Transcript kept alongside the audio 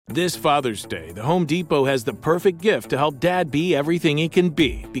This Father's Day, the Home Depot has the perfect gift to help Dad be everything he can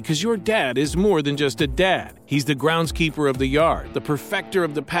be, because your dad is more than just a dad. He's the groundskeeper of the yard, the perfecter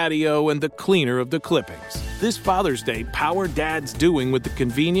of the patio, and the cleaner of the clippings. This Father's Day, power Dad's doing with the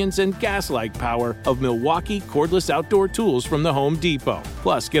convenience and gas-like power of Milwaukee cordless outdoor tools from the Home Depot.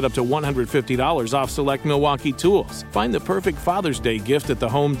 Plus, get up to $150 off select Milwaukee tools. Find the perfect Father's Day gift at the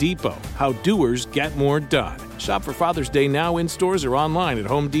Home Depot. How doers get more done. Shop for Father's Day now in stores or online at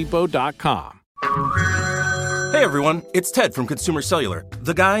homedepot.com. Hey everyone, it's Ted from Consumer Cellular,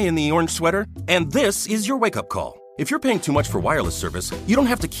 the guy in the orange sweater, and this is your wake-up call. If you're paying too much for wireless service, you don't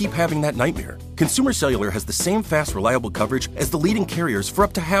have to keep having that nightmare. Consumer Cellular has the same fast, reliable coverage as the leading carriers for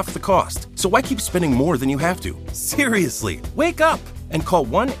up to half the cost. So why keep spending more than you have to? Seriously, wake up and call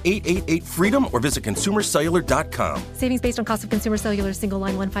 1-888-FREEDOM or visit consumercellular.com. Savings based on cost of Consumer Cellular single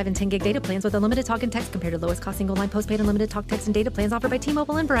line 1, 5, and 10 gig data plans with unlimited talk and text compared to lowest cost single line postpaid unlimited talk, text, and data plans offered by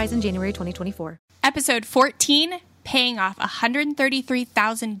T-Mobile and Verizon January 2024. Episode 14, paying off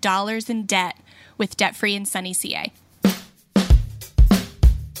 $133,000 in debt with Debt-Free in Sunny CA.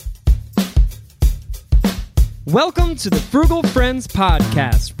 Welcome to the Frugal Friends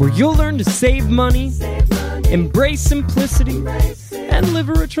Podcast, where you'll learn to save money, embrace simplicity, and live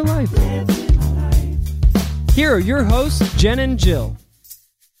a richer life. Here are your hosts, Jen and Jill.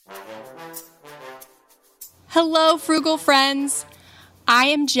 Hello, Frugal Friends. I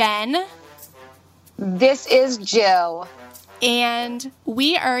am Jen. This is Jill. And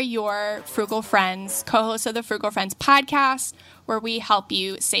we are your Frugal Friends, co-hosts of the Frugal Friends Podcast, where we help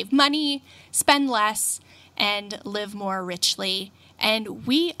you save money, spend less, and live more richly. And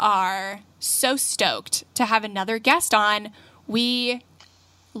we are so stoked to have another guest on. We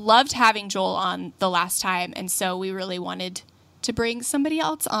loved having Joel on the last time, and so we really wanted to bring somebody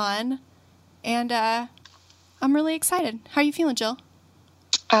else on. And I'm really excited. How are you feeling, Jill?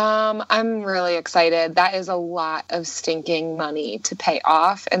 I'm really excited. That is a lot of stinking money to pay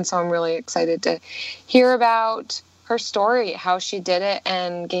off. And so I'm really excited to hear about her story, how she did it,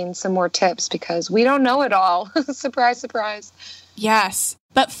 and gain some more tips because we don't know it all. Surprise, surprise. Yes.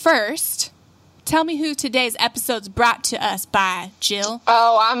 But first, tell me who today's episode's brought to us by, Jill.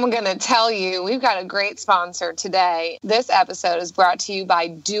 Oh, I'm going to tell you, we've got a great sponsor today. This episode is brought to you by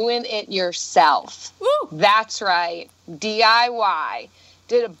Doing It Yourself. Woo! That's right. DIY.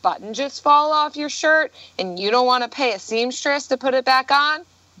 Did a button just fall off your shirt and you don't want to pay a seamstress to put it back on?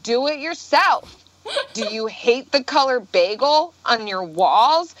 Do it yourself. Do you hate the color bagel on your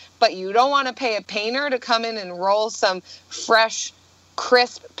walls, but you don't want to pay a painter to come in and roll some fresh,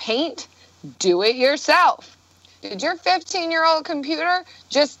 crisp paint? Do it yourself. Did your 15-year-old computer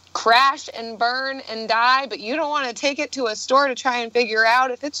just crash and burn and die, but you don't want to take it to a store to try and figure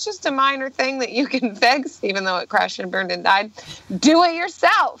out if it's just a minor thing that you can fix, even though it crashed and burned and died? Do it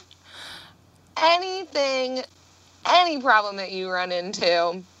yourself. Anything, any problem that you run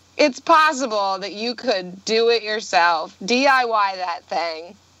into, it's possible that you could do it yourself. DIY that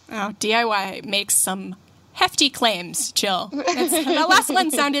thing. Oh, DIY makes some hefty claims, Jill. That last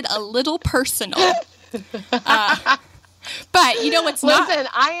one sounded a little personal. But you know what's not? Listen,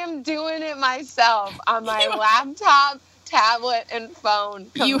 I am doing it myself on my laptop, tablet, and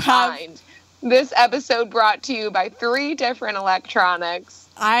phone combined. This episode brought to you by 3 different electronics.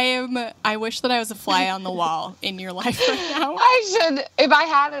 I wish that I was a fly on the wall in your life right now. If I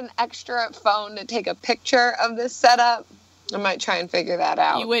had an extra phone to take a picture of this setup, I might try and figure that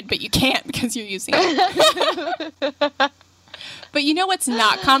out. You would, but you can't because you're using it. But you know what's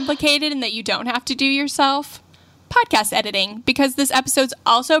not complicated and that you don't have to do yourself? Podcast editing, because this episode's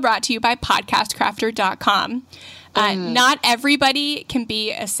also brought to you by podcastcrafter.com. Not everybody can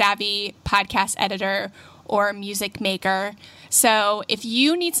be a savvy podcast editor or music maker. So if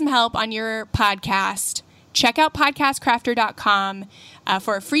you need some help on your podcast, check out podcastcrafter.com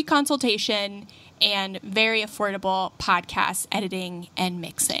for a free consultation and very affordable podcast editing and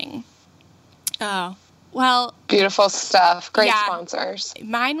mixing. Oh, well. Beautiful stuff. Great sponsors.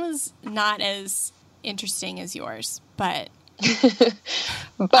 Mine was not as interesting as yours, but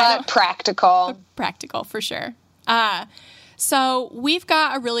practical. Practical for sure. So we've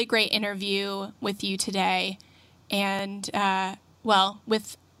got a really great interview with you today, and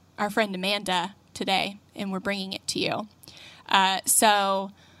with our friend Amanda today, and we're bringing it to you.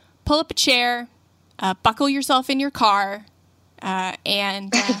 So pull up a chair, buckle yourself in your car,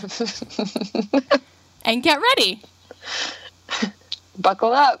 and get ready.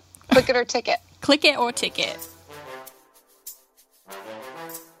 Buckle up. Click it or ticket. Click it or ticket.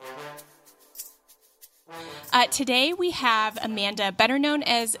 Today we have Amanda, better known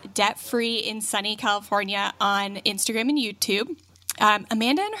as Debt-Free in Sunny California, on Instagram and YouTube.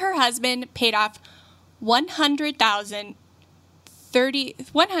 Amanda and her husband paid off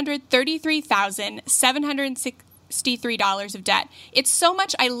 $133,763 of debt. It's so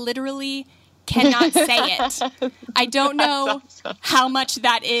much I literally cannot say it. I don't know how much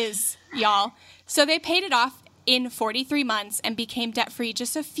that is, y'all. So they paid it off in 43 months and became debt-free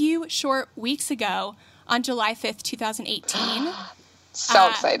just a few short weeks ago on July 5th, 2018. So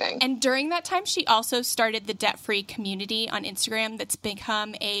exciting. And during that time, she also started the debt-free community on Instagram that's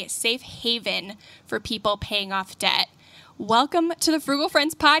become a safe haven for people paying off debt. Welcome to the Frugal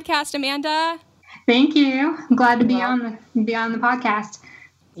Friends podcast, Amanda. Thank you. I'm glad to be on the podcast.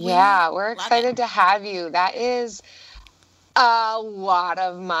 Yeah, we're excited to have you. That is a lot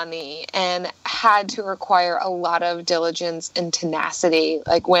of money and had to require a lot of diligence and tenacity.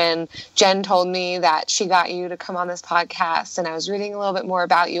 Like when Jen told me that she got you to come on this podcast and I was reading a little bit more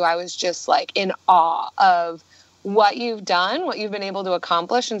about you, I was just like in awe of what you've done, what you've been able to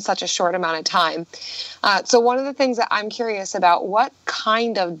accomplish in such a short amount of time. So one of the things that I'm curious about, what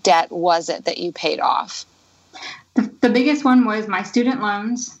kind of debt was it that you paid off? The biggest one was my student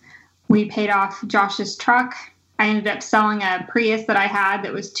loans. We paid off Josh's truck. I ended up selling a Prius that I had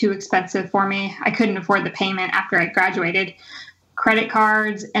that was too expensive for me. I couldn't afford the payment after I graduated. Credit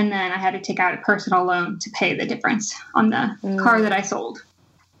cards, and then I had to take out a personal loan to pay the difference on the car that I sold.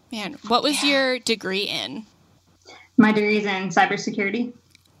 Man, what was your degree in? My degree is in cybersecurity.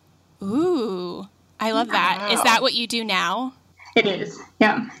 Ooh, I love that. Wow. Is that what you do now? It is.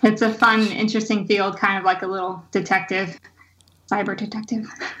 Yeah. It's a fun, interesting field, kind of like a little detective, cyber detective.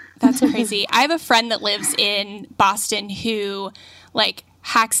 That's crazy. I have a friend that lives in Boston who like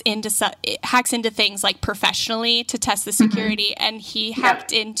hacks into things like professionally to test the security. And he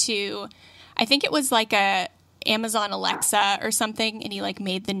hacked into, I think it was like a Amazon Alexa or something. And he like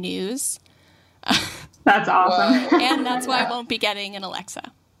made the news. That's awesome. And that's why I won't be getting an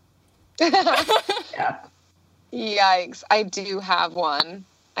Alexa. Yeah. Yikes. I do have one.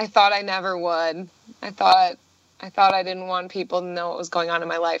 I thought I never would. I thought I didn't want people to know what was going on in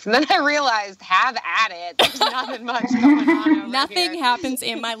my life. And then I realized, have at it. There's nothing much going on over Nothing here. happens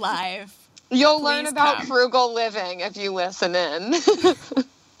in my life. You'll learn Please about come. frugal living if you listen in.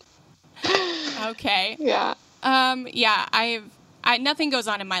 Okay. Yeah. Yeah, I nothing goes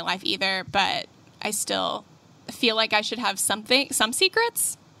on in my life either, but I still feel like I should have some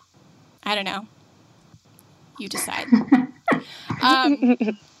secrets. I don't know. You decide.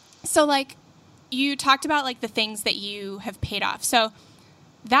 So like, you talked about like the things that you have paid off. So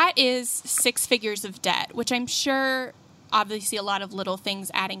that is 6 figures of debt, which I'm sure obviously a lot of little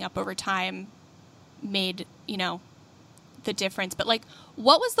things adding up over time made, the difference. But like,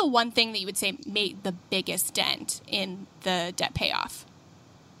 what was the one thing that you would say made the biggest dent in the debt payoff?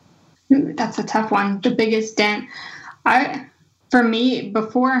 That's a tough one. The biggest dent. For me,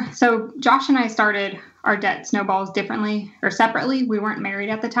 so Josh and I started our debt snowballs differently or separately. We weren't married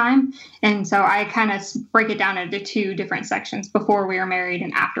at the time. And so I kind of break it down into 2 different sections, before we were married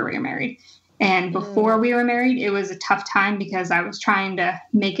and after we were married. And before we were married, it was a tough time because I was trying to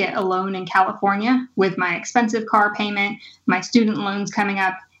make it alone in California with my expensive car payment, my student loans coming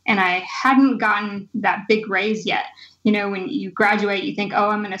up, and I hadn't gotten that big raise yet. When you graduate, you think, oh,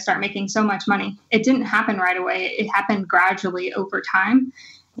 I'm going to start making so much money. It didn't happen right away. It happened gradually over time.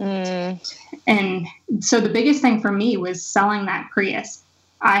 And so the biggest thing for me was selling that Prius.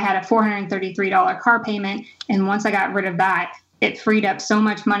 I had a $433 car payment. And once I got rid of that, it freed up so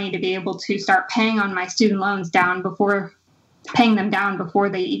much money to be able to start paying on my student loans before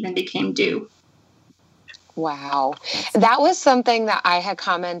they even became due. Wow. That was something that I had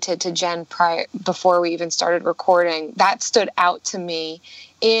commented to Jen before we even started recording. That stood out to me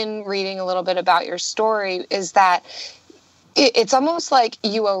in reading a little bit about your story, is that it's almost like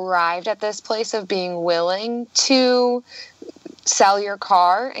you arrived at this place of being willing to sell your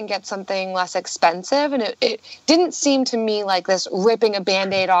car and get something less expensive. And it didn't seem to me like this ripping a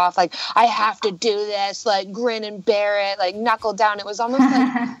Band-Aid off, like, I have to do this, like, grin and bear it, like, knuckle down. It was almost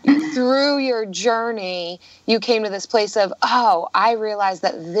like through your journey, you came to this place of, oh, I realized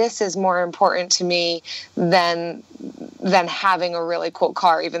that this is more important to me than having a really cool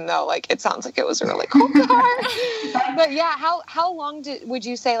car, even though, like, it sounds like it was a really cool car. But yeah, how long would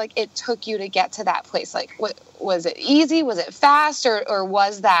you say, like, it took you to get to that place? Like, was it easy? Was it fast? Or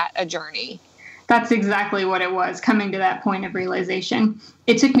was that a journey? That's exactly what it was, coming to that point of realization.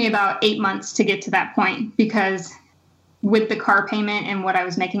 It took me about 8 months to get to that point, because with the car payment and what I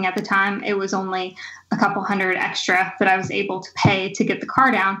was making at the time, it was only a couple hundred extra that I was able to pay to get the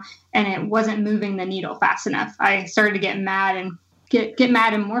car down, and it wasn't moving the needle fast enough. I started to get mad and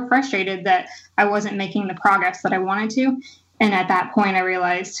more frustrated that I wasn't making the progress that I wanted to. And at that point, I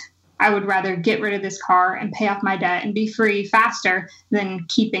realized I would rather get rid of this car and pay off my debt and be free faster than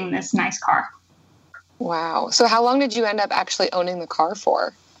keeping this nice car. Wow. So how long did you end up actually owning the car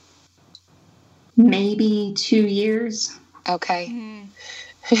for? Maybe 2 years. Okay.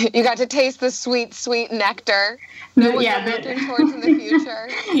 You got to taste the sweet, sweet nectar. Looking towards in the future.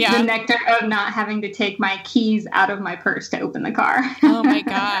 Yeah. The nectar of not having to take my keys out of my purse to open the car. Oh my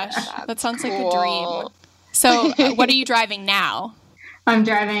gosh. That sounds like a dream. So what are you driving now? I'm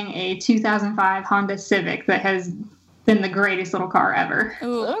driving a 2005 Honda Civic that has been the greatest little car ever.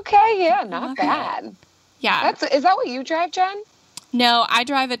 Ooh. Okay, yeah, not bad. Yeah. Is that what you drive, Jen? No, I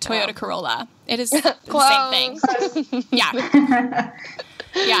drive a Toyota Corolla. It is the same thing. Yeah.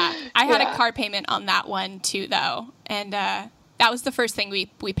 Yeah. I had a car payment on that one too, though. And that was the first thing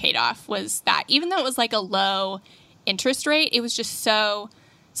we paid off, was that. Even though it was like a low interest rate, it was just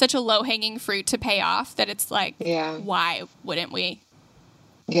such a low-hanging fruit to pay off that it's like, why wouldn't we?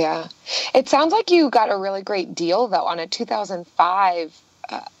 Yeah. It sounds like you got a really great deal, though, on a 2005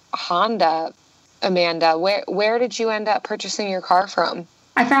 Honda. Amanda, where did you end up purchasing your car from?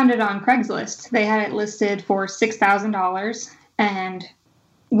 I found it on Craigslist. They had it listed for $6,000. And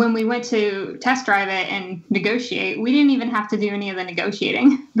when we went to test drive it and negotiate, we didn't even have to do any of the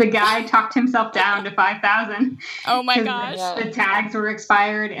negotiating. The guy talked himself down to $5,000. Oh my gosh. The tags were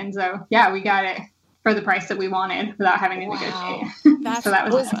expired. And so, we got it for the price that we wanted without having to negotiate. So that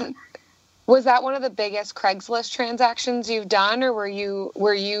was awesome. Was that one of the biggest Craigslist transactions you've done, or were you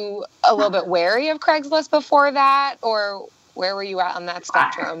a little bit wary of Craigslist before that, or where were you at on that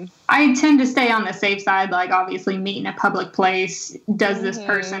spectrum? I tend to stay on the safe side, like obviously meet in a public place. Does this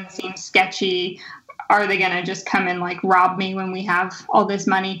person seem sketchy? Are they going to just come and like rob me when we have all this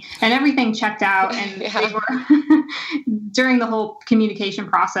money? And everything checked out, and they were during the whole communication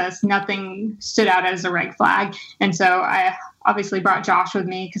process, nothing stood out as a red flag. And so I obviously brought Josh with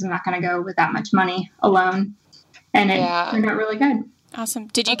me because I'm not going to go with that much money alone. And it turned out really good. Awesome.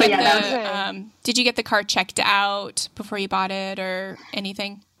 Did you get the car checked out before you bought it or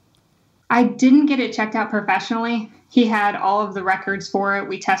anything? I didn't get it checked out professionally. He had all of the records for it.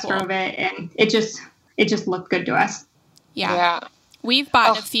 We test drove it, and it just looked good to us. Yeah. We've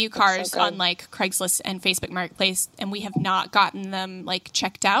bought a few cars on like Craigslist and Facebook Marketplace, and we have not gotten them like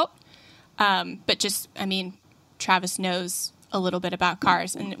checked out. But just, I mean, Travis knows a little bit about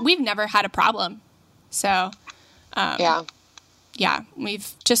cars, and we've never had a problem. So,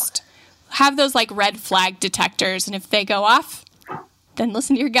 we've just have those like red flag detectors, and if they go off, then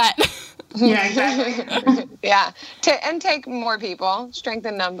listen to your gut. Yeah, exactly. And take more people,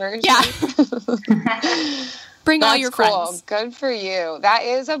 strengthen numbers. Yeah. Bring all your friends. Good for you. That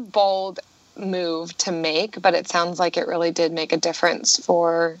is a bold move to make, but it sounds like it really did make a difference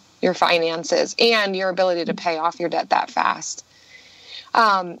for your finances and your ability to pay off your debt that fast.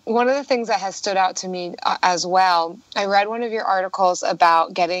 One of the things that has stood out to me as well, I read one of your articles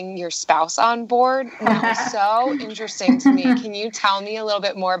about getting your spouse on board. And that was so interesting to me. Can you tell me a little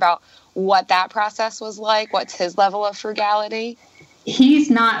bit more about what that process was like? What's his level of frugality? He's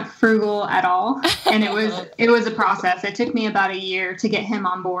not frugal at all. And it was a process. It took me about a year to get him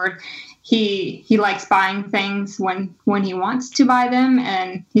on board. He likes buying things when he wants to buy them,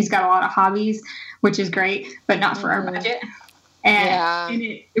 and he's got a lot of hobbies, which is great, but not for our budget. And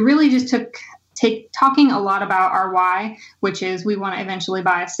it really just took talking a lot about our why, which is we want to eventually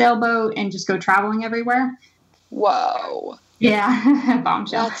buy a sailboat and just go traveling everywhere. Whoa. Yeah.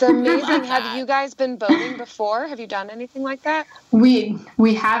 Bombshell. That's amazing. Have you guys been boating before? Have you done anything like that? We've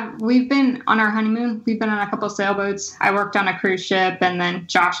been on our honeymoon. We've been on a couple of sailboats. I worked on a cruise ship, and then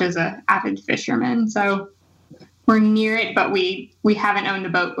Josh is an avid fisherman. So we're near it, but we haven't owned a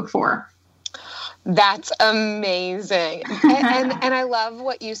boat before. That's amazing. And I love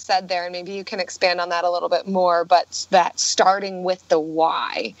what you said there, and maybe you can expand on that a little bit more, but that starting with the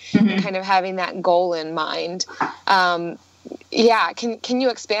why and kind of having that goal in mind. Can you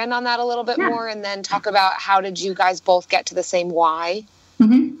expand on that a little bit more, and then talk about how did you guys both get to the same why?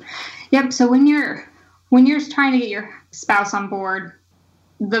 Yep. So when you're trying to get your spouse on board,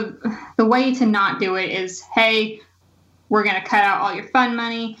 the way to not do it is, hey, we're going to cut out all your fun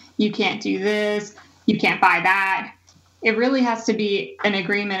money. You can't do this. You can't buy that. It really has to be an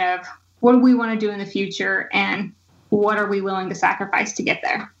agreement of what do we want to do in the future, and what are we willing to sacrifice to get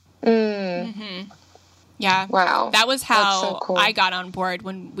there. Yeah. Wow. That was how so cool. I got on board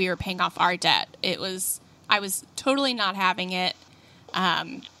when we were paying off our debt. I was totally not having it.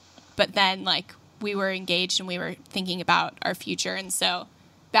 But then like we were engaged and we were thinking about our future. And so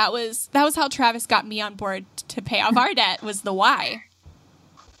that was how Travis got me on board to pay off our debt, was the why.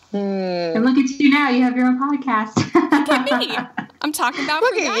 And look at you now. You have your own podcast. Look at me. I'm talking about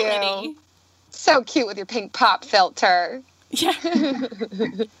Look at frugality. you. So cute with your pink pop filter. Yeah.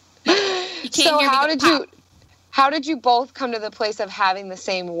 You can't So hear me go pop. how did you both come to the place of having the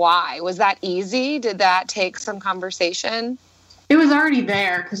same why? Was that easy? Did that take some conversation? It was already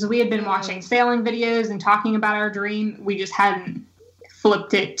there because we had been watching sailing videos and talking about our dream. We just hadn't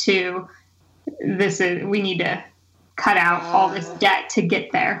flipped it to we need to cut out all this debt to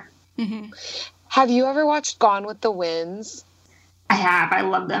get there. Mm-hmm. Have you ever watched Gone with the Winds? I have. I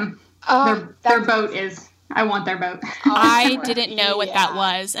love them. Oh, Their boat is, I want their boat. I didn't know what that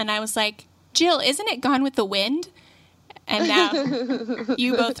was. And I was like, Jill, isn't it Gone with the Wind? And now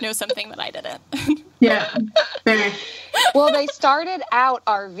you both know something that I didn't. Yeah. Well, they started out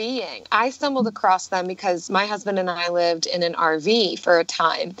RVing. I stumbled across them because my husband and I lived in an RV for a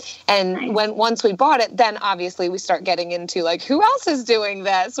time. And once we bought it, then obviously we start getting into like, who else is doing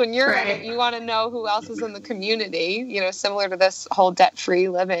this? When you're in it, you want to know who else is in the community, similar to this whole debt-free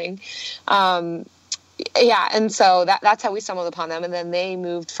living. Yeah, and so that's how we stumbled upon them. And then they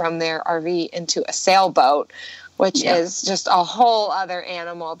moved from their RV into a sailboat, which is just a whole other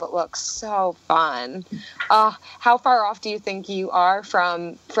animal, but looks so fun. How far off do you think you are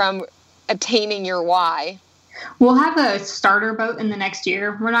from attaining your why? We'll have a starter boat in the next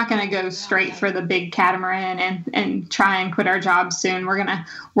year. We're not going to go straight for the big catamaran and try and quit our jobs soon. We're going to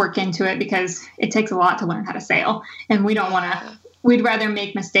work into it because it takes a lot to learn how to sail. And we don't want to, we'd rather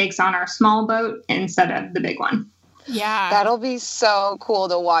make mistakes on our small boat instead of the big one. Yeah. That'll be so cool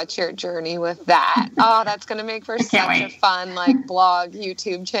to watch your journey with that. Oh, that's going to make for such a fun blog,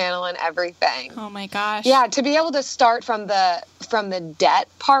 YouTube channel and everything. Oh my gosh. Yeah, to be able to start from the debt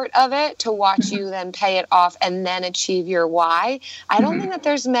part of it to watch you then pay it off and then achieve your why. I don't think that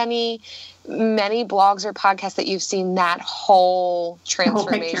there's many blogs or podcasts that you've seen that whole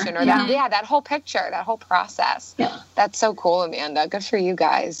transformation or that whole picture, that whole process. Yeah. That's so cool, Amanda. Good for you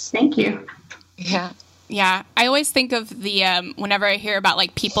guys. Thank you. Yeah. Yeah, I always think of the whenever I hear about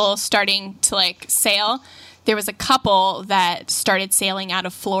people starting to sail, there was a couple that started sailing out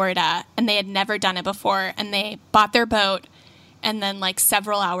of Florida and they had never done it before and they bought their boat and then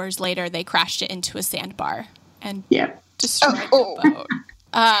several hours later they crashed it into a sandbar and destroyed the boat.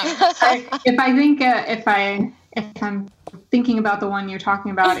 If I'm thinking about the one you're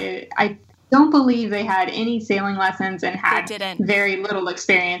talking about, I don't believe they had any sailing lessons and had very little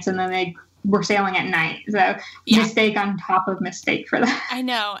experience, and then they were sailing at night. So mistake on top of mistake for that. I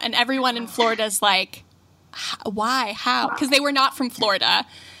know. And everyone in Florida's like, why? How? Because they were not from Florida.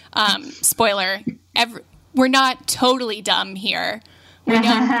 Spoiler. We're not totally dumb here.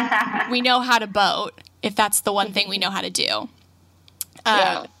 We know how to boat, if that's the one thing we know how to do.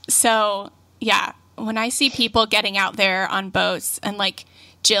 So, yeah, when I see people getting out there on boats and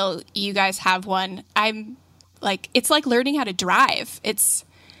Jill, you guys have one, I'm it's like learning how to drive. It's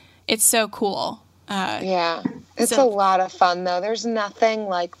so cool. It's a lot of fun, though. There's nothing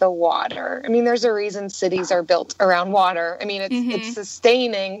like the water. I mean, there's a reason cities are built around water. I mean, it's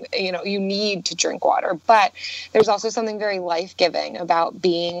sustaining. You need to drink water. But there's also something very life-giving about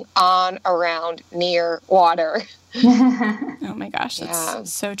being on, around, near water. Oh, my gosh.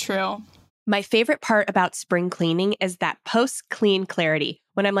 That's so true. My favorite part about spring cleaning is that post-clean clarity.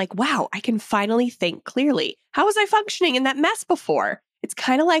 When I'm like, wow, I can finally think clearly. How was I functioning in that mess before? It's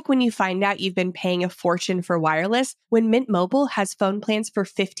kind of like when you find out you've been paying a fortune for wireless when Mint Mobile has phone plans for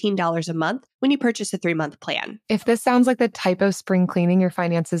 $15 a month when you purchase a 3-month plan. If this sounds like the type of spring cleaning your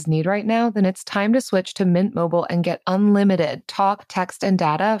finances need right now, then it's time to switch to Mint Mobile and get unlimited talk, text, and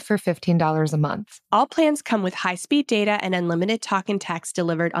data for $15 a month. All plans come with high-speed data and unlimited talk and text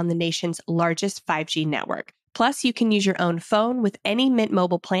delivered on the nation's largest 5G network. Plus, you can use your own phone with any Mint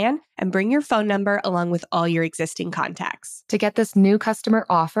Mobile plan and bring your phone number along with all your existing contacts. To get this new customer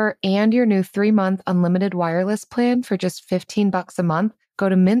offer and your new 3-month unlimited wireless plan for just $15 a month, go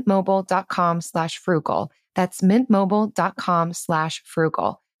to mintmobile.com/frugal. That's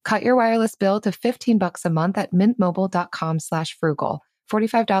mintmobile.com/frugal. Cut your wireless bill to $15 a month at mintmobile.com/frugal.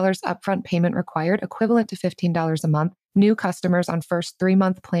 $45 upfront payment required, equivalent to $15 a month. New customers on first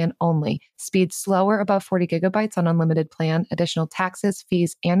 3-month plan only. Speed slower above 40 gigabytes on unlimited plan. Additional taxes,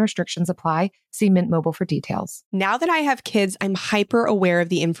 fees, and restrictions apply. See Mint Mobile for details. Now that I have kids, I'm hyper aware of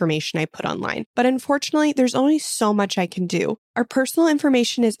the information I put online. But unfortunately, there's only so much I can do. Our personal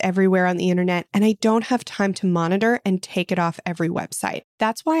information is everywhere on the internet, and I don't have time to monitor and take it off every website.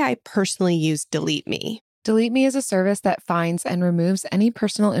 That's why I personally use Delete Me. Delete Me is a service that finds and removes any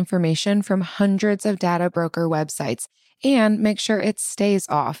personal information from hundreds of data broker websites and make sure it stays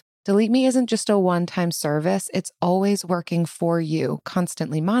off. Delete Me isn't just a one-time service, it's always working for you,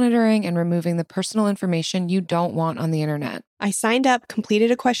 constantly monitoring and removing the personal information you don't want on the internet. I signed up,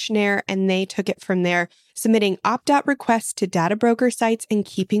 completed a questionnaire, and they took it from there, submitting opt-out requests to data broker sites and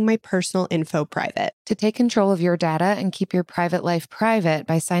keeping my personal info private. To take control of your data and keep your private life private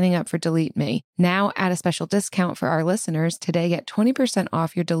by signing up for Delete Me. Now, at a special discount for our listeners, today get 20%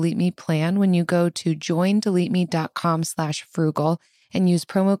 off your Delete Me plan when you go to joindeleteme.com/frugal and use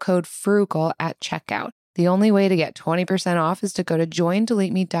promo code FRUGAL at checkout. The only way to get 20% off is to go to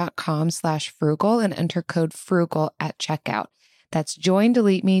joindeleteme.com/frugal and enter code FRUGAL at checkout. That's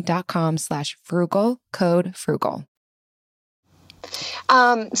joindeleteme.com/frugal, code FRUGAL.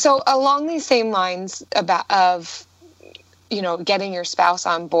 So along these same lines of getting your spouse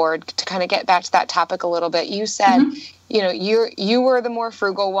on board, to kind of get back to that topic a little bit, you said, you were the more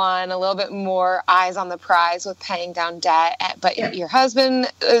frugal one, a little bit more eyes on the prize with paying down debt, but your husband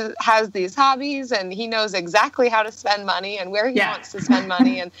has these hobbies and he knows exactly how to spend money and where he wants to spend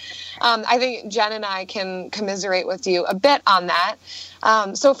money. And I think Jen and I can commiserate with you a bit on that.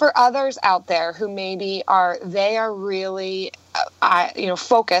 So for others out there who maybe are really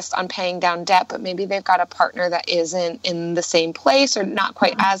focused on paying down debt, but maybe they've got a partner that isn't in the same place or not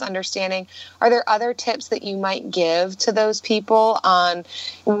quite as understanding, are there other tips that you might give to those people on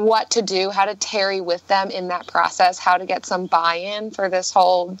what to do, how to tarry with them in that process, how to get some buy-in for this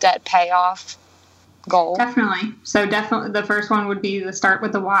whole debt payoff goal? Definitely. So definitely the first one would be to start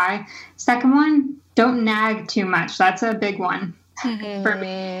with the why. Second one, don't nag too much. That's a big one. Mm-hmm.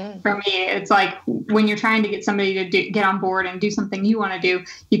 For me, it's like when you're trying to get somebody to get on board and do something you want to do,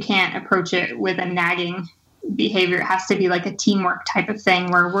 you can't approach it with a nagging behavior. It has to be like a teamwork type of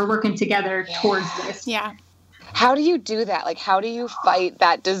thing where we're working together towards this. Yeah. How do you do that? Like, how do you fight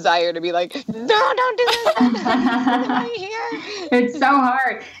that desire to be like, no, don't do this. It's so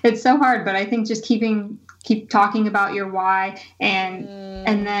hard. It's so hard. But I think just keep talking about your why and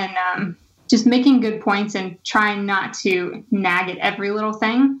then just making good points and trying not to nag at every little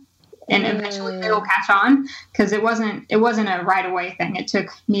thing. And eventually they will catch on, because it wasn't a right away thing. It took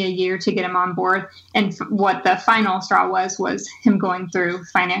me a year to get him on board. And what the final straw was him going through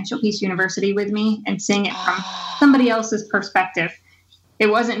Financial Peace University with me and seeing it from somebody else's perspective. It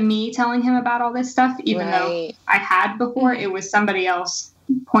wasn't me telling him about all this stuff, even though I had before. It was somebody else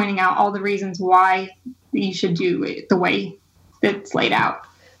pointing out all the reasons why you should do it the way it's laid out.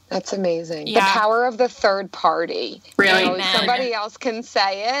 That's amazing. Yeah. The power of the third party. Really? Somebody else can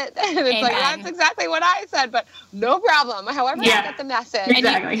say it. And it's like, that's exactly what I said, but no problem. However, I get the message.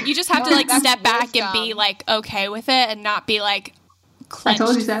 Exactly. And you just have to step back and be okay with it and not be clenched I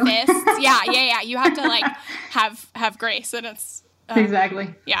told you so. fists. Yeah. You have to have grace, and it's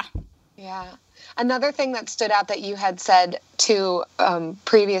exactly. Yeah. Another thing that stood out that you had said too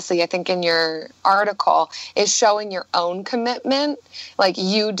previously, I think in your article, is showing your own commitment, like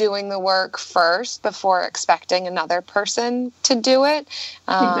you doing the work first before expecting another person to do it.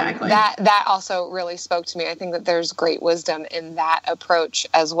 Exactly. That also really spoke to me. I think that there's great wisdom in that approach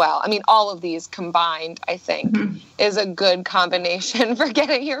as well. I mean, all of these combined, I think, is a good combination for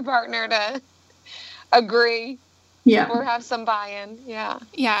getting your partner to agree or have some buy-in. Yeah.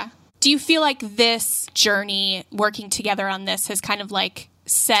 Do you feel like this journey, working together on this, has kind of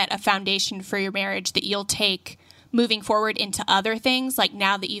set a foundation for your marriage that you'll take moving forward into other things? Like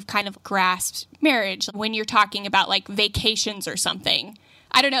now that you've kind of grasped marriage, when you're talking about vacations or something.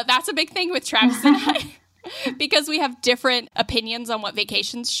 I don't know. That's a big thing with Travis and I because we have different opinions on what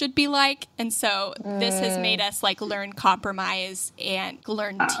vacations should be like. And so this has made us learn compromise and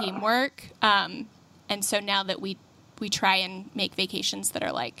learn teamwork. And so now that we try and make vacations that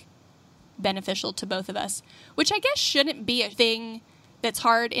are beneficial to both of us, which I guess shouldn't be a thing that's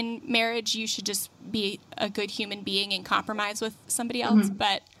hard in marriage. You should just be a good human being and compromise with somebody else,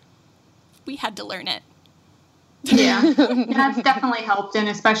 but we had to learn it. Yeah, that's definitely helped, and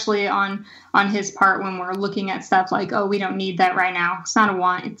especially on his part when we're looking at stuff like, oh, we don't need that right now. It's not a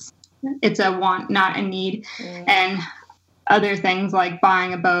want, it's a want, not a need. And other things like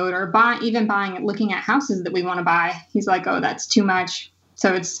buying a boat or looking at houses that we want to buy. He's like, oh, that's too much.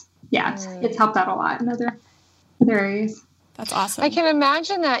 So it's helped out a lot in other areas. That's awesome. I can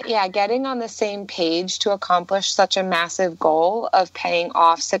imagine that, getting on the same page to accomplish such a massive goal of paying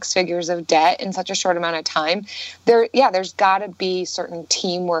off 6 figures of debt in such a short amount of time. There's got to be certain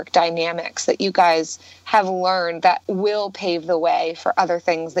teamwork dynamics that you guys have learned that will pave the way for other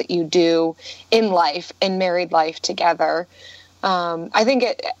things that you do in life, in married life together. I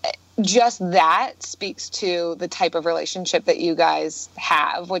think just that speaks to the type of relationship that you guys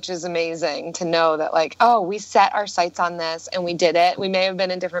have, which is amazing to know that, like, oh, we set our sights on this and we did it. We may have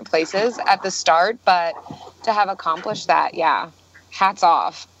been in different places at the start, but to have accomplished that, yeah, hats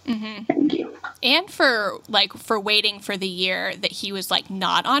off. Mm-hmm. Thank you. And for waiting for the year that he was like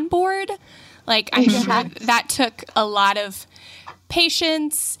not on board. Like, I'm sure that took a lot of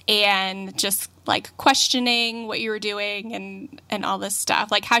patience and just like questioning what you were doing and all this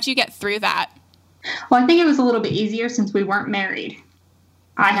stuff. Like, how'd you get through that? Well, I think it was a little bit easier since we weren't married.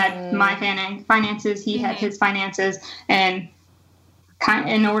 I had my finances, he had his finances, and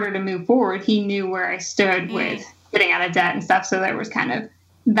in order to move forward, he knew where I stood with getting out of debt and stuff. So there was kind of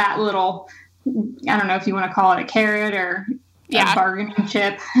that little, I don't know if you want to call it a carrot or a bargaining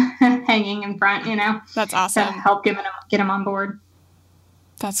chip hanging in front, you know. That's awesome. To help get him on board.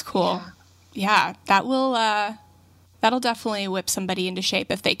 That's cool. Yeah, that'll definitely whip somebody into shape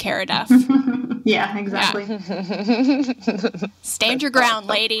if they care enough. Yeah, exactly. Yeah. Stand your ground,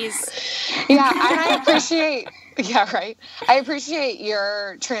 ladies. Yeah, and I appreciate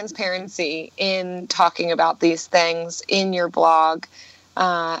your transparency in talking about these things in your blog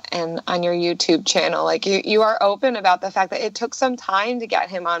and on your YouTube channel. Like, you are open about the fact that it took some time to get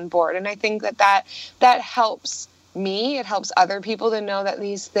him on board, and I think that helps me. It helps other people to know that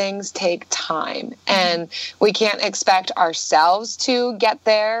these things take time, and we can't expect ourselves to get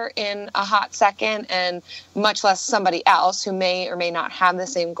there in a hot second, and much less somebody else who may or may not have the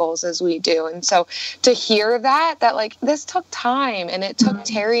same goals as we do. And so to hear that like this took time, and it took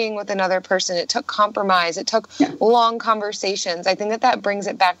tarrying with another person, it took compromise, it took long conversations. I think that brings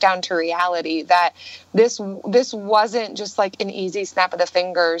it back down to reality, that this wasn't just like an easy snap of the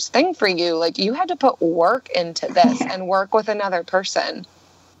fingers thing for you. Like, you had to put work into this and work with another person.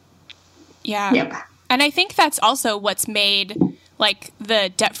 Yeah. Yep. And I think that's also what's made like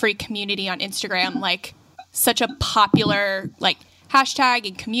the debt-free community on Instagram like such a popular like hashtag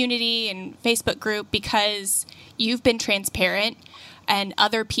and community and Facebook group, because you've been transparent and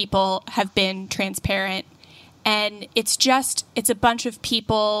other people have been transparent, and it's a bunch of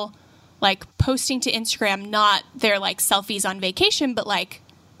people like posting to Instagram, not their like selfies on vacation, but like,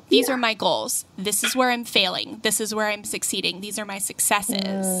 these are my goals. This is where I'm failing. This is where I'm succeeding. These are my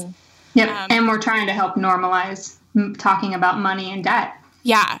successes. Yep. And we're trying to help normalize talking about money and debt.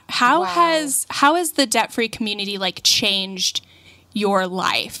 Yeah. How has the debt-free community like changed your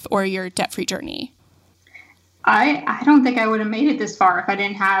life or your debt-free journey? I don't think I would have made it this far if I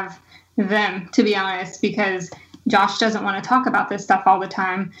didn't have them, to be honest, because Josh doesn't want to talk about this stuff all the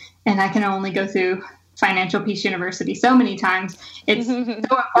time, and I can only go through Financial Peace University so many times. It's so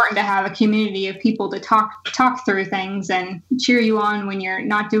important to have a community of people to talk through things and cheer you on when you're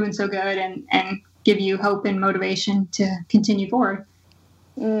not doing so good, and give you hope and motivation to continue forward.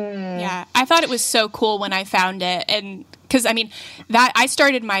 Yeah, I thought it was so cool when I found it, and because I mean that I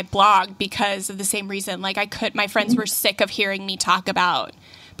started my blog because of the same reason. Like, my friends were sick of hearing me talk about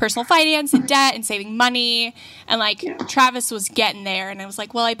personal finance and debt and saving money, and like Travis was getting there, and I was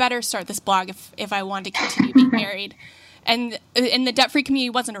like, well, I better start this blog if I want to continue being married. And the debt-free community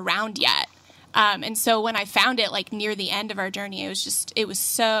wasn't around yet, and so when I found it like near the end of our journey, it was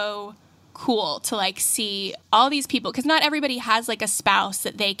so cool to like see all these people, because not everybody has like a spouse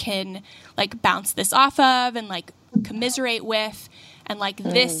that they can like bounce this off of and like commiserate with, and like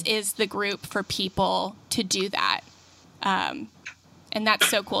this is the group for people to do that. And that's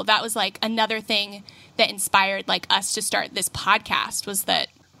so cool. That was like another thing that inspired like us to start this podcast, was that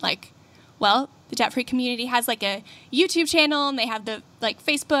like, well, the debt-free community has like a YouTube channel and they have the like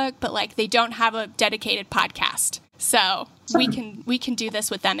Facebook, but like they don't have a dedicated podcast. So we can do this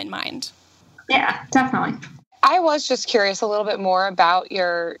with them in mind. Yeah, definitely. I was just curious a little bit more about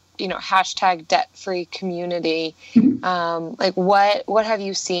your, hashtag debt-free community. Like what have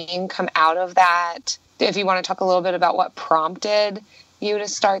you seen come out of that? If you want to talk a little bit about what prompted you to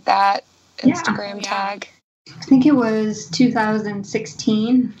start that Instagram tag. I think it was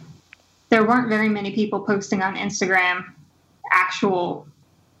 2016. There weren't very many people posting on Instagram actual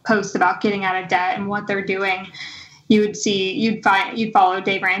posts about getting out of debt and what they're doing. You'd follow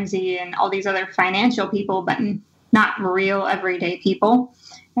Dave Ramsey and all these other financial people, but not real everyday people.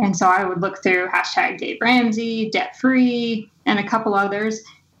 And so I would look through hashtag Dave Ramsey, debt free, and a couple others,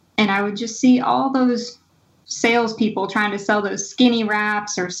 and I would just see all those salespeople trying to sell those skinny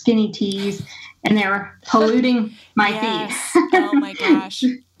wraps or skinny teas, and they were polluting my feed. Oh my gosh.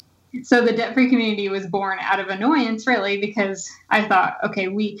 So the debt-free community was born out of annoyance, really, because I thought, okay,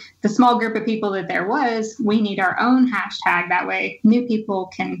 the small group of people that there was, we need our own hashtag. That way new people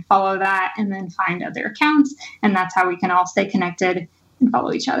can follow that and then find other accounts. And that's how we can all stay connected and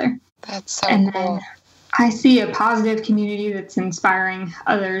follow each other. That's so and cool. Then I see a positive community that's inspiring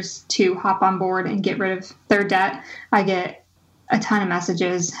others to hop on board and get rid of their debt. I get a ton of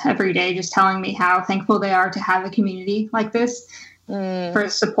messages every day just telling me how thankful they are to have a community like this for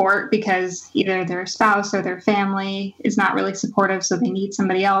support, because either their spouse or their family is not really supportive, so they need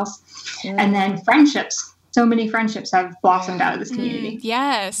somebody else. And then friendships. So many friendships have blossomed out of this community.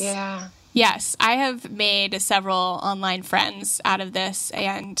 Yes. Yeah. Yes. I have made several online friends out of this,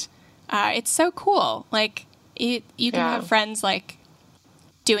 and it's so cool. Like, you can have friends like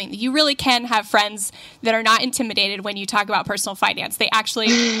you really can have friends that are not intimidated when you talk about personal finance. They actually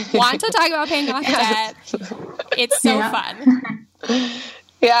want to talk about paying off debt. It's so fun.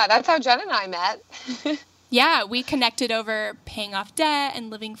 Yeah, that's how Jen and I met. Yeah, we connected over paying off debt and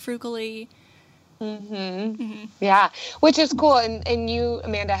living frugally. Yeah, which is cool. And you,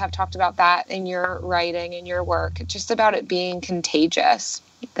 Amanda, have talked about that in your writing and your work, just about it being contagious,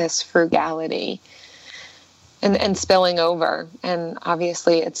 this frugality. And spilling over. And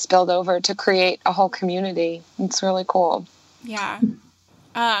obviously it's spilled over to create a whole community. It's really cool. Yeah.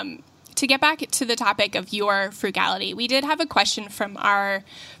 To get back to the topic of your frugality, we did have a question from our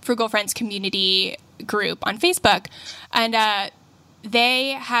Frugal Friends community group on Facebook. And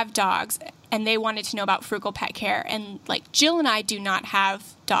they have dogs, and they wanted to know about frugal pet care. And, like, Jill and I do not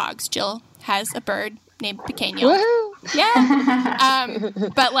have dogs. Jill has a bird named Pequeño. Woohoo! Yeah.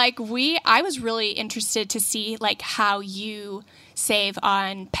 But like I was really interested to see like how you save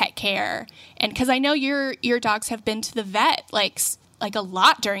on pet care. And cause I know your dogs have been to the vet like a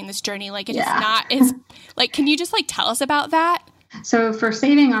lot during this journey. Like it's like, can you just like tell us about that? So for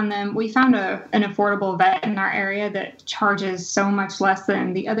saving on them, we found an affordable vet in our area that charges so much less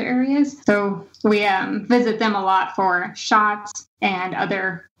than the other areas. So we visit them a lot for shots and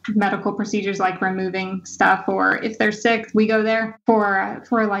other medical procedures like removing stuff, or if they're sick, we go there for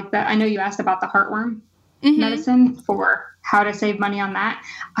like that. I know you asked about the heartworm medicine, for how to save money on that.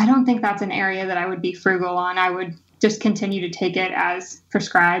 I don't think that's an area that I would be frugal on. I would just continue to take it as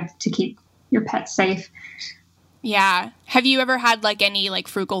prescribed to keep your pets safe. Yeah. Have you ever had like any like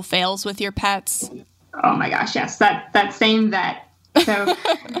frugal fails with your pets? Oh my gosh, yes. That same vet. So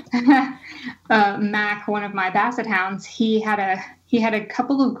Mac, one of my Basset hounds, he had a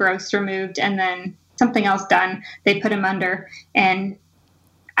couple of growths removed and then something else done. They put him under, and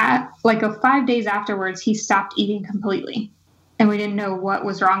at 5 days afterwards, he stopped eating completely, and we didn't know what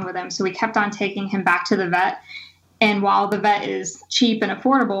was wrong with him. So we kept on taking him back to the vet. And while the vet is cheap and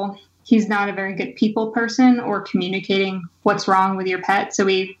affordable, he's not a very good people person or communicating what's wrong with your pet. So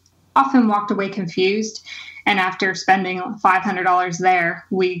we often walked away confused. And after spending $500 there,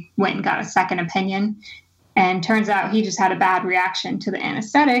 we went and got a second opinion. And turns out he just had a bad reaction to the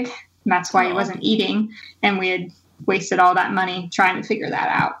anesthetic. And that's why he wasn't eating. And we had wasted all that money trying to figure that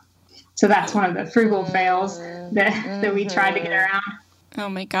out. So that's one of the frugal fails that we tried to get around. Oh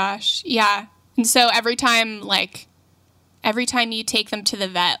my gosh. Yeah. And so every time you take them to the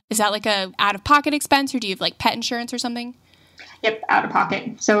vet, is that like a out-of-pocket expense, or do you have like pet insurance or something? Yep, out of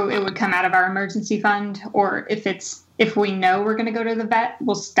pocket. So it would come out of our emergency fund, or if we know we're going to go to the vet,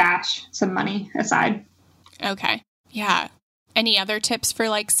 we'll stash some money aside. Okay. Yeah. Any other tips for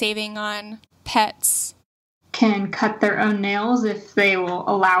like saving on pets? Can cut their own nails if they will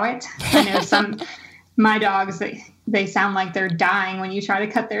allow it. I know my dogs, they sound like they're dying when you try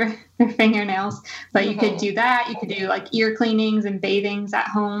to cut their fingernails, but you could do that. You could do like ear cleanings and bathings at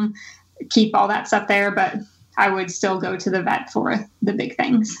home, keep all that stuff there, but I would still go to the vet for the big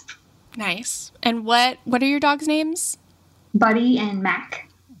things. Nice. And what are your dogs' names? Buddy and Mac.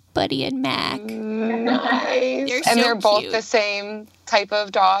 Buddy and Mac. Nice. They're both cute. The same type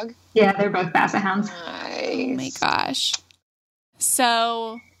of dog? Yeah, they're both Basset hounds. Nice. Oh my gosh.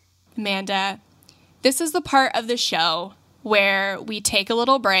 So, Amanda, this is the part of the show where we take a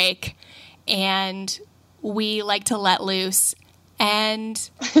little break and we like to let loose, and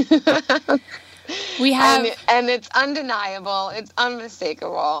we have... And it's undeniable. It's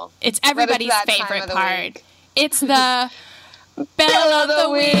unmistakable. It's everybody's favorite part. It's the Bill of the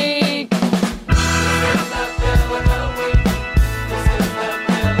Week.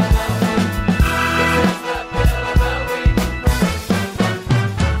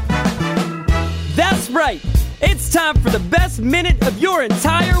 That's right. It's time for the best minute of your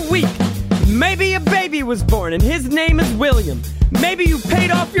entire week. Maybe a baby was born and his name is William. Maybe you paid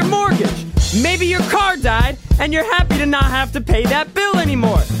off your mortgage. Maybe your car died and you're happy to not have to pay that bill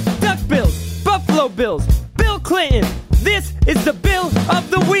anymore. Duck bills, Buffalo Bills, Bill Clinton. This is the Bill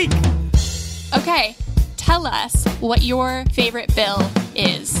of the Week. Okay, tell us what your favorite bill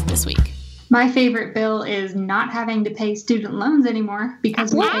is this week. My favorite bill is not having to pay student loans anymore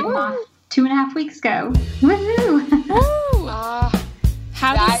because we paid them off 2.5 weeks ago. Woohoo!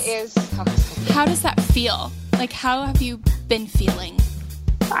 How does that feel? Like, how have you been feeling?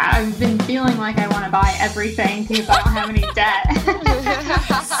 I've been feeling like I want to buy everything because I don't have any debt.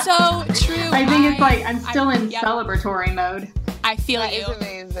 So true. I think it's like I'm still in celebratory mode. I feel that you. That is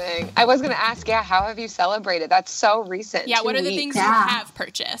amazing. I was going to ask, how have you celebrated? That's so recent. Yeah, what are the things you have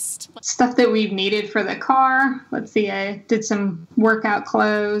purchased? Stuff that we've needed for the car. Let's see, I did some workout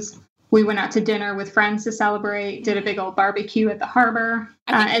clothes. We went out to dinner with friends to celebrate, did a big old barbecue at the harbor,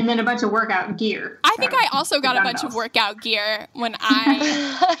 and then a bunch of workout gear. I think I also got a bunch of workout gear when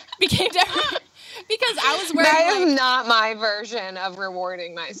I became deaf. Because I was wearing that is not my version of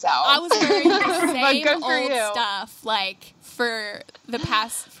rewarding myself. I was wearing the same old stuff like for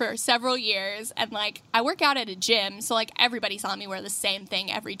several years, and like I work out at a gym, so like everybody saw me wear the same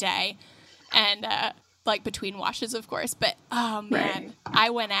thing every day, and like between washes, of course. But oh man,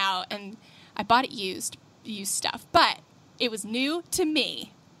 I went out and I bought it used stuff, but it was new to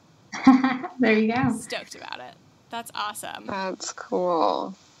me. There you go. Stoked about it. That's awesome. That's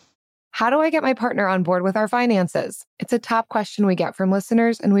cool. How do I get my partner on board with our finances? It's a top question we get from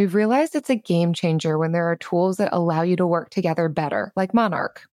listeners, and we've realized it's a game changer when there are tools that allow you to work together better, like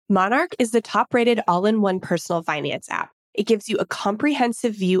Monarch. Monarch is the top-rated all-in-one personal finance app. It gives you a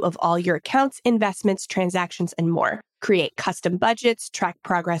comprehensive view of all your accounts, investments, transactions, and more. Create custom budgets, track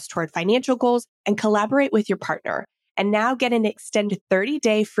progress toward financial goals, and collaborate with your partner. And now get an extended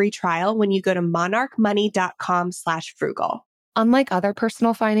 30-day free trial when you go to monarchmoney.com/frugal. Unlike other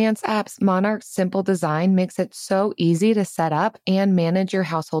personal finance apps, Monarch's simple design makes it so easy to set up and manage your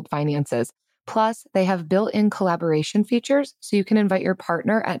household finances. Plus, they have built-in collaboration features so you can invite your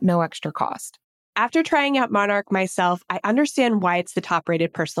partner at no extra cost. After trying out Monarch myself, I understand why it's the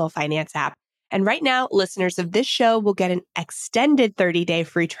top-rated personal finance app. And right now, listeners of this show will get an extended 30-day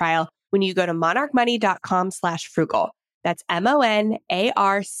free trial when you go to monarchmoney.com/frugal. That's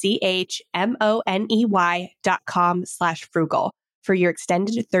monarchmoney.com/frugal for your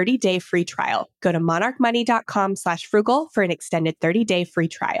extended 30-day free trial. Go to monarchmoney.com/frugal for an extended 30-day free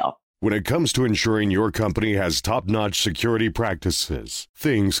trial. When it comes to ensuring your company has top-notch security practices,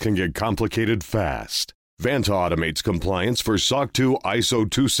 things can get complicated fast. Vanta automates compliance for SOC 2, ISO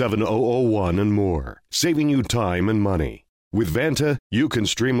 27001, and more, saving you time and money. With Vanta, you can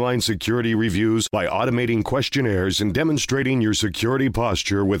streamline security reviews by automating questionnaires and demonstrating your security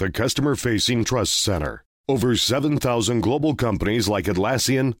posture with a customer-facing trust center. Over 7,000 global companies like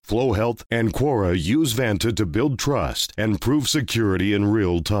Atlassian, Flow Health, and Quora use Vanta to build trust and prove security in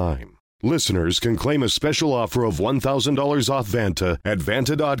real time. Listeners can claim a special offer of $1,000 off Vanta at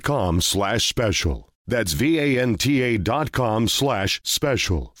vanta.com/special. That's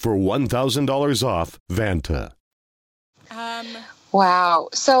VANTA.com/special for $1,000 off Vanta. Wow.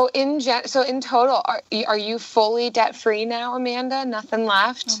 So in total, are you fully debt free now, Amanda? Nothing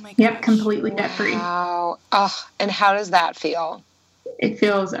left? Oh my gosh. Yep, completely debt free. Wow. Oh, and how does that feel? It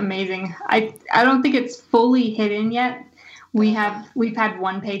feels amazing. I don't think it's fully hidden yet. We've had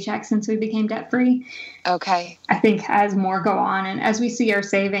one paycheck since we became debt free. Okay. I think as more go on and as we see our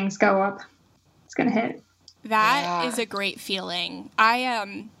savings go up, it's going to hit. That is a great feeling.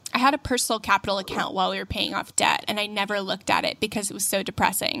 I had a personal capital account while we were paying off debt, and I never looked at it because it was so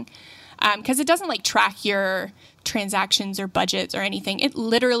depressing. Because it doesn't like track your transactions or budgets or anything. It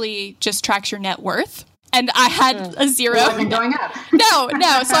literally just tracks your net worth. And I had a zero. It wasn't going up. No.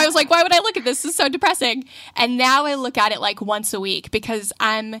 So I was like, why would I look at this? This is so depressing. And now I look at it like once a week because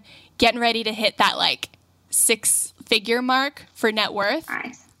I'm getting ready to hit that like 6-figure mark for net worth.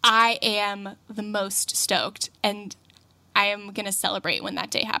 Nice. I am the most stoked, and I am going to celebrate when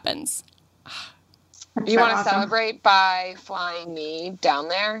that day happens. You want to celebrate by flying me down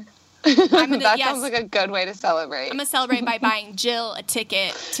there? That sounds like a good way to celebrate. I'm going to celebrate by buying Jill a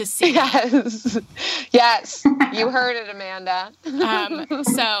ticket to see. Yes. You heard it, Amanda.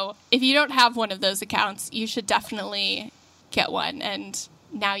 So if you don't have one of those accounts, you should definitely get one. And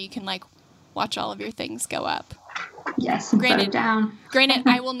now you can like watch all of your things go up. Yes. Granted,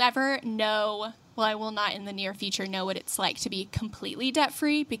 I will never know. Well, I will not in the near future know what it's like to be completely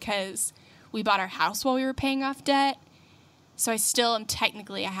debt-free because we bought our house while we were paying off debt. So I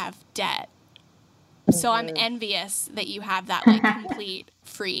have debt. So I'm envious that you have that like complete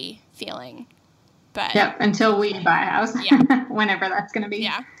free feeling. But until we buy a house. Yeah. Whenever that's going to be.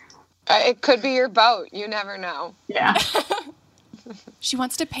 Yeah. It could be your boat. You never know. Yeah. She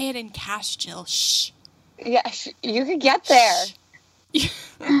wants to pay it in cash, Jill. Shh. Yeah, you could get there.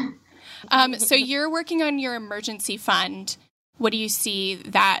 So you're working on your emergency fund. What do you see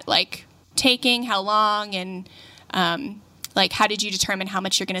that like taking? How long? And like, how did you determine how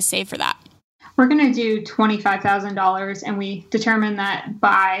much you're going to save for that? We're going to do $25,000, and we determine that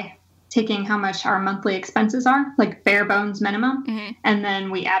by taking how much our monthly expenses are, like bare bones minimum. Mm-hmm. And then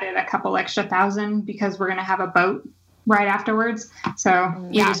we added a couple extra thousand because we're going to have a boat right afterwards. So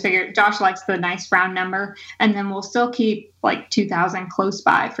we just figured Josh likes the nice round number, and then we'll still keep like 2,000 close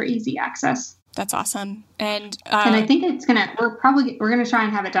by for easy access. That's awesome. And I think we're going to try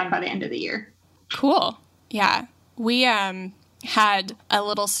and have it done by the end of the year. Cool. Yeah. We had a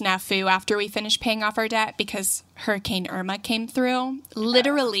little snafu after we finished paying off our debt because Hurricane Irma came through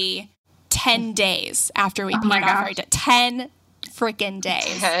literally 10 days after we paid off our debt. 10 freaking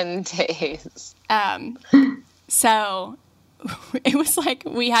days. 10 days. So it was like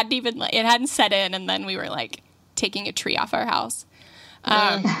it hadn't set in, and then we were like taking a tree off our house.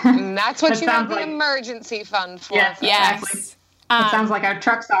 And that's what That you have sounds the like- emergency fund for. Yes. Yes. Exactly. It sounds like our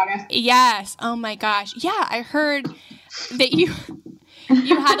truck saga. Yes. Oh my gosh. Yeah, I heard that you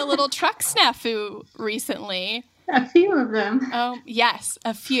had a little truck snafu recently. A few of them. Oh, yes,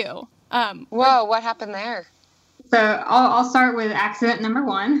 a few. Whoa, what happened there? So I'll start with accident number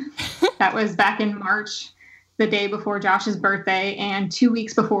 1. That was back in March, the day before Josh's birthday, and 2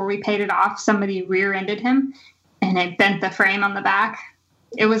 weeks before we paid it off, somebody rear-ended him, and it bent the frame on the back.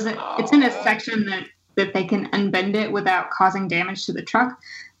 It's in a section that they can unbend it without causing damage to the truck,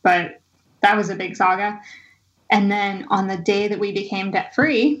 but that was a big saga. And then on the day that we became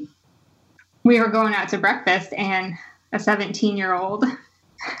debt-free, we were going out to breakfast, and a 17-year-old,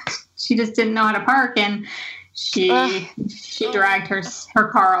 she just didn't know how to park, and she dragged her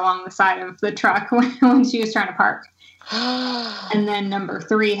car along the side of the truck when she was trying to park. And then number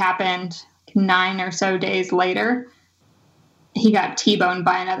 3 happened 9 or so days later. He got T-boned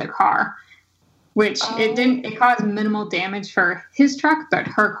by another car, which it caused minimal damage for his truck, but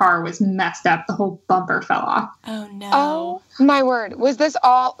her car was messed up. The whole bumper fell off. Oh, no. Oh, my word. Was this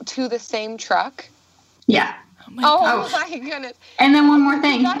all to the same truck? Yeah. Oh my goodness. And then one more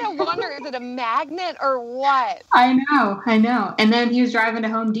thing. You gotta wonder, is it a magnet or what? I know. And then he was driving to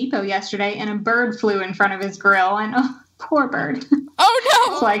Home Depot yesterday, and a bird flew in front of his grill, and poor bird. Oh,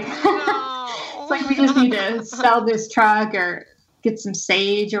 no. It's like, it's like we just need to sell this truck or get some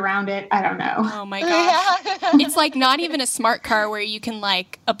sage around it. I don't know. Oh my gosh. It's like not even a smart car where you can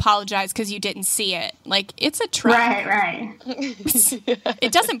like apologize because you didn't see it. Like it's a truck. Right.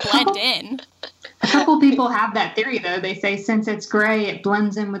 It doesn't blend in. A couple people have that theory, though. They say since it's gray, it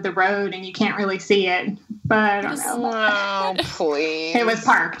blends in with the road and you can't really see it. But I don't know. Oh, please. It was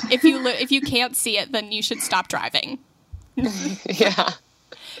parked. If you can't see it, then you should stop driving. Yeah.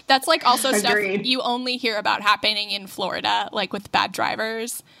 That's like also Agreed. stuff you only hear about happening in Florida, like with bad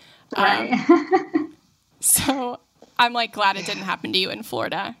drivers. Right. So I'm like glad it didn't happen to you in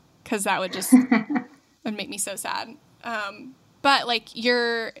Florida because that would make me so sad. But like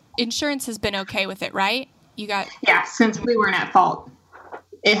your insurance has been okay with it, right? Yeah, since we weren't at fault,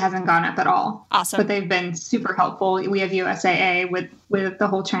 it hasn't gone up at all. Awesome. But they've been super helpful. We have USAA with the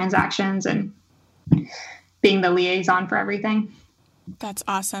whole transactions and being the liaison for everything. That's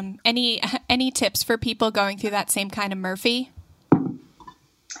awesome. Any tips for people going through that same kind of Murphy?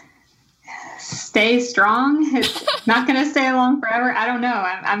 Stay strong. It's not going to stay along forever. I don't know.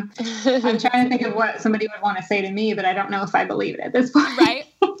 I'm trying to think of what somebody would want to say to me, but I don't know if I believe it at this point. Right?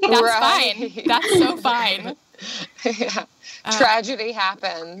 That's Right. fine. That's so fine. Yeah. Tragedy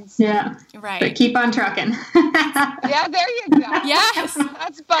happens. Yeah. Right. But keep on trucking. Yeah, there you go. Yes.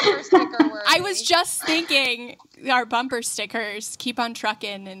 That's bumper sticker worthy. I was just thinking our bumper stickers keep on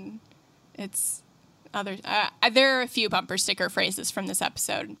trucking, and it's other. There are a few bumper sticker phrases from this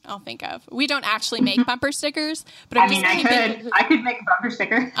episode I'll think of. We don't actually make bumper stickers, but I could make a bumper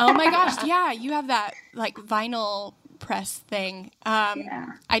sticker. Oh my gosh, yeah, you have that like vinyl press thing.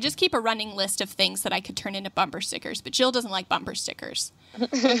 Yeah. I just keep a running list of things that I could turn into bumper stickers, but Jill doesn't like bumper stickers.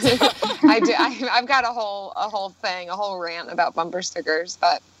 I do. I've got a whole rant about bumper stickers.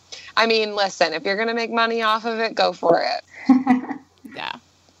 But I mean, listen, if you're gonna make money off of it, go for it. Yeah.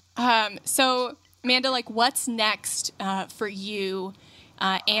 So Amanda, like, what's next for you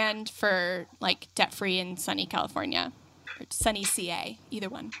and for like debt free in sunny California or sunny CA, either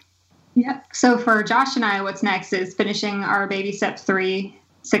one? Yep. So for Josh and I, what's next is finishing our baby step 3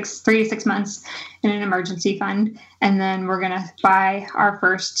 to 6 months in an emergency fund. And then we're going to buy our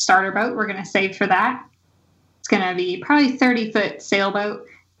first starter boat. We're going to save for that. It's going to be probably 30-foot sailboat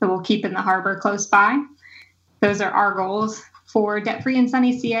that we'll keep in the harbor close by. Those are our goals for debt free in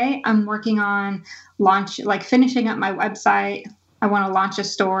sunny CA. I'm working on finishing up my website, I want to launch a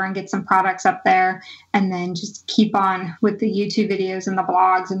store and get some products up there, and then just keep on with the YouTube videos and the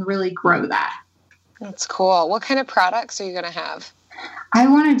blogs and really grow that. That's cool. What kind of products are you going to have? I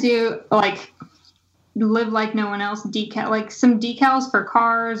want to do like live like no one else like some decals for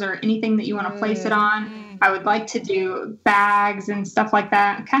cars or anything that you want to place it on. I would like to do bags and stuff like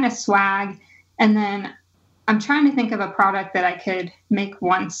that, kind of swag. And then I'm trying to think of a product that I could make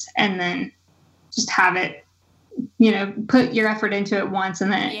once and then just have it, put your effort into it once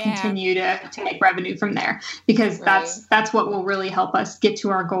and then continue to make revenue from there, because that's what will really help us get to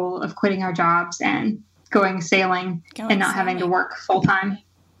our goal of quitting our jobs and going sailing and not having to work full time.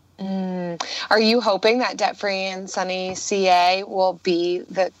 Are you hoping that Debt Free and Sunny CA will be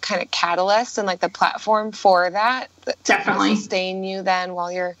the kind of catalyst and like the platform for that? Definitely. To sustain you then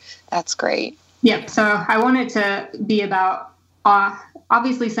while that's great. Yep. So I want it to be about,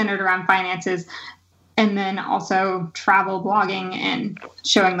 obviously centered around finances, and then also travel blogging and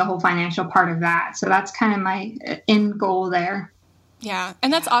showing the whole financial part of that. So that's kind of my end goal there. Yeah.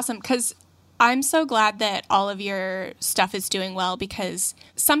 And that's awesome, because I'm so glad that all of your stuff is doing well, because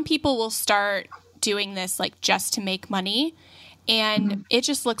some people will start doing this like just to make money. And it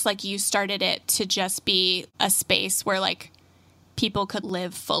just looks like you started it to just be a space where like people could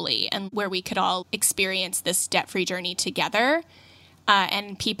live fully and where we could all experience this debt-free journey together.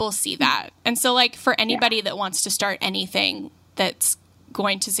 And people see that. And so like for anybody that wants to start anything that's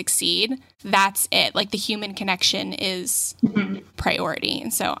going to succeed, that's it. Like the human connection is priority.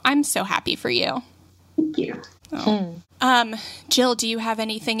 And so I'm so happy for you. Thank you. Jill, do you have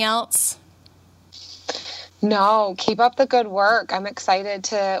anything else? No, keep up the good work. I'm excited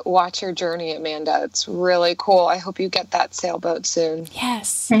to watch your journey, Amanda. It's really cool. I hope you get that sailboat soon.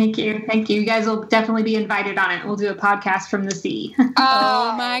 Yes. Thank you. Thank you. You guys will definitely be invited on it. We'll do a podcast from the sea.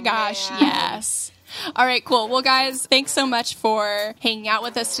 Oh my gosh. Man. Yes. All right, cool. Well, guys, thanks so much for hanging out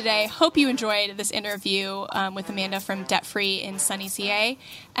with us today. Hope you enjoyed this interview with Amanda from Debt Free in Sunny CA.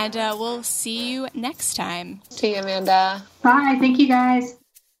 And we'll see you next time. See you, Amanda. Bye. Thank you, guys.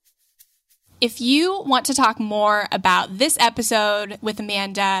 If you want to talk more about this episode with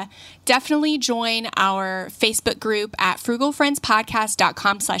Amanda, definitely join our Facebook group at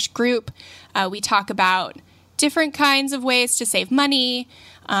frugalfriendspodcast.com/group. We talk about different kinds of ways to save money,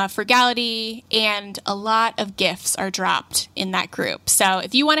 frugality, and a lot of gifts are dropped in that group. So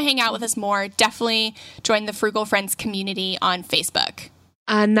if you want to hang out with us more, definitely join the Frugal Friends community on Facebook.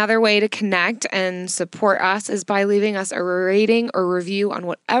 Another way to connect and support us is by leaving us a rating or review on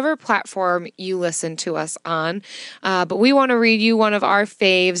whatever platform you listen to us on. But we want to read you one of our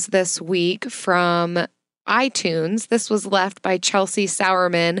faves this week from iTunes. This was left by Chelsea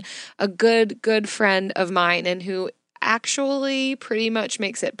Sowerman, a good friend of mine, and who actually pretty much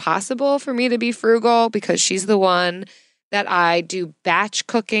makes it possible for me to be frugal, because she's the one that I do batch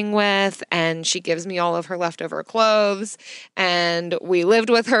cooking with, and she gives me all of her leftover clothes, and we lived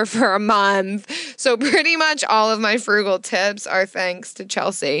with her for a month. So pretty much all of my frugal tips are thanks to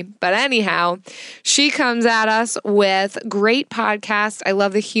Chelsea. But anyhow, she comes at us with great podcast. I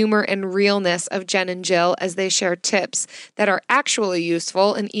love the humor and realness of Jen and Jill as they share tips that are actually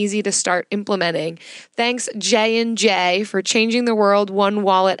useful and easy to start implementing. Thanks, J&J, for changing the world one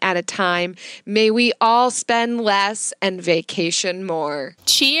wallet at a time. May we all spend less and vacation more.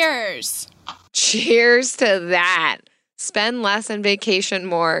 Cheers. Cheers to that. Spend less and vacation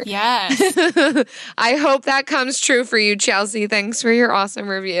more. Yes. I hope that comes true for you, Chelsea. Thanks for your awesome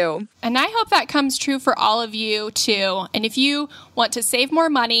review. And I hope that comes true for all of you, too. And if you want to save more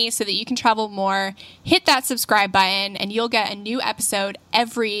money so that you can travel more, hit that subscribe button and you'll get a new episode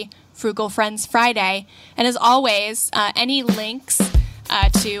every Frugal Friends Friday. And as always, any links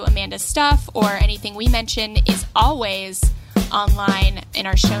to Amanda's stuff or anything we mention is always online in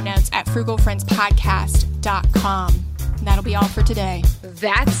our show notes at frugalfriendspodcast.com. And that'll be all for today.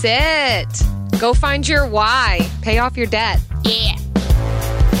 That's it. Go find your why. Pay off your debt. Yeah.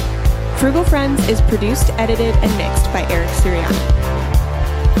 Frugal Friends is produced, edited, and mixed by Eric Sirianni.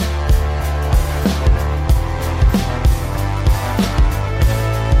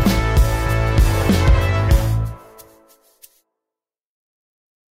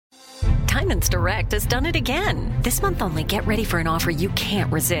 Diamonds Direct has done it again. This month only, get ready for an offer you can't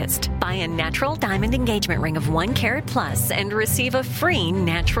resist. Buy a natural diamond engagement ring of 1 carat plus and receive a free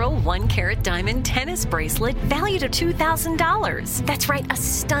natural 1 carat diamond tennis bracelet valued at $2,000. That's right, a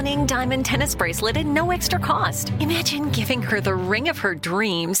stunning diamond tennis bracelet at no extra cost. Imagine giving her the ring of her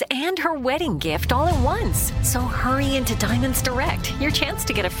dreams and her wedding gift all at once. So hurry into Diamonds Direct. Your chance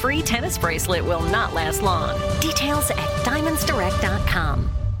to get a free tennis bracelet will not last long. Details at diamondsdirect.com.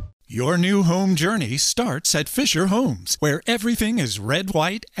 Your new home journey starts at Fisher Homes, where everything is red,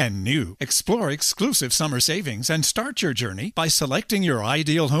 white, and new. Explore exclusive summer savings and start your journey by selecting your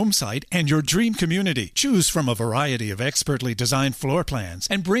ideal home site and your dream community. Choose from a variety of expertly designed floor plans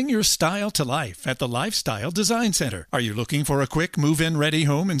and bring your style to life at the Lifestyle Design Center. Are you looking for a quick move-in ready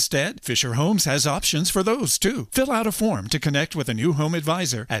home instead? Fisher Homes has options for those too. Fill out a form to connect with a new home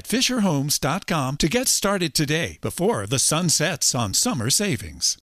advisor at fisherhomes.com to get started today before the sun sets on summer savings.